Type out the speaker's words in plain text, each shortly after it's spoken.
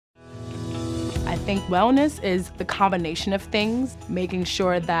think wellness is the combination of things, making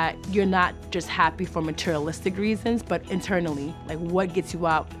sure that you're not just happy for materialistic reasons, but internally, like what gets you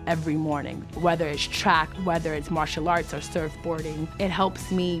out every morning, whether it's track, whether it's martial arts or surfboarding. It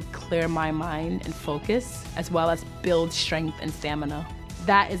helps me clear my mind and focus, as well as build strength and stamina.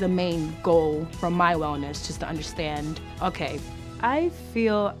 That is a main goal from my wellness, just to understand, okay, I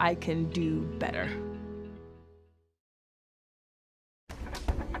feel I can do better.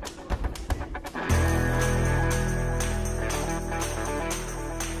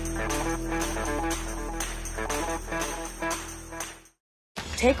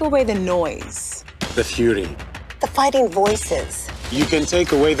 Take away the noise. The fury. The fighting voices. You can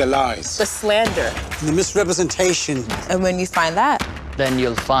take away the lies. The slander. The misrepresentation. And when you find that, then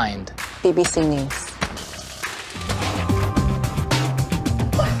you'll find BBC News.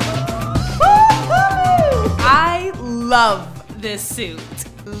 I love this suit.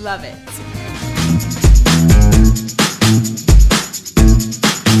 Love it.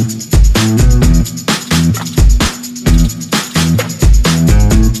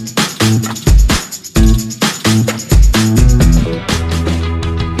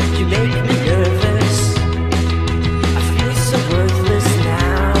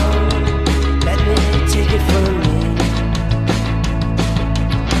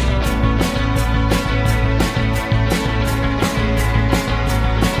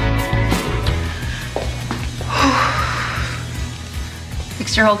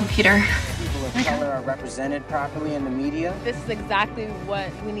 Fixed your whole computer. People of color are represented properly in the media. This is exactly what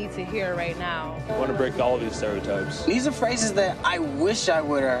we need to hear right now. I want to break all of these stereotypes. These are phrases that I wish I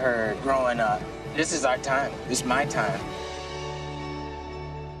would have heard growing up. This is our time. This is my time.